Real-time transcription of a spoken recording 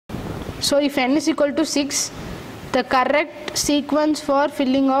So if n is equal to 6, the correct sequence for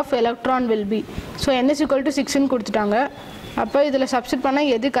filling of electron will be. So n is equal to 6 ன்னு கொடுத்துட்டாங்க. அப்போ இதில் substitute பண்ணால்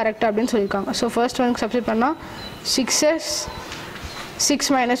எது கரெக்டாக அப்படின்னு சொல்லியிருக்காங்க. ஸோ ஃபர்ஸ்ட் ஒனுக்கு சப்ஸ்டிட் பண்ணால் 6s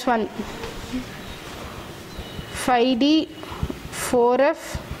 6 minus 1 5d 4f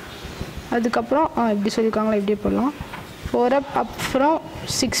அதுக்கப்புறம் இப்படி சொல்லியிருக்காங்களா, இப்படி போடலாம் 4f அப்புறம்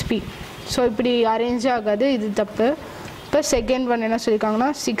 6p. ஸோ இப்படி அரேஞ்ச் ஆகாது, இது தப்பு. இப்போ செகண்ட் ஒன் என்ன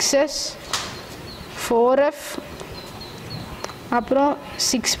சொல்லியிருக்காங்கன்னா 6s 4f அப்புறம்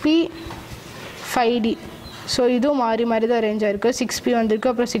 6p 5d. ஸோ இதுவும் மாறி மாறி தான் அரேஞ்ச் ஆகிருக்கு. 6p வந்திருக்கு,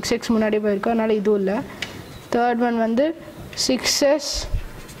 அப்புறம் 6x முன்னாடி போயிருக்கு, அதனால் இதுவும் இல்லை. தேர்ட் ஒன் வந்து 6s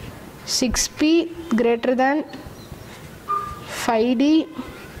 6p greater than 5d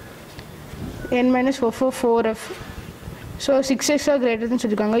n minus 4f. So 6x greater than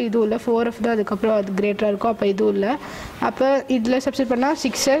சொல்லியிருக்காங்க, இதுவும் இல்லை. 4f தான் அதுக்கப்புறம் அது கிரேட்டராக இருக்கும், அப்போ இதுவும் இல்லை. அப்போ இதில் சப்ஸ்டிட் பண்ணால்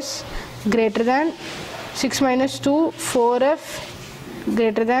 6s greater than 6 minus 2 4f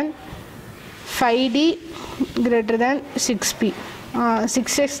greater than 5d greater than 6p.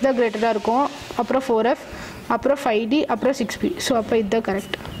 6x தான் கிரேட்டராக இருக்கும், அப்புறம் 4f அப்புறம் 5d அப்புறம் 6p. ஸோ அப்போ இதுதான்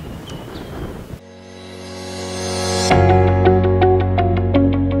கரெக்ட்.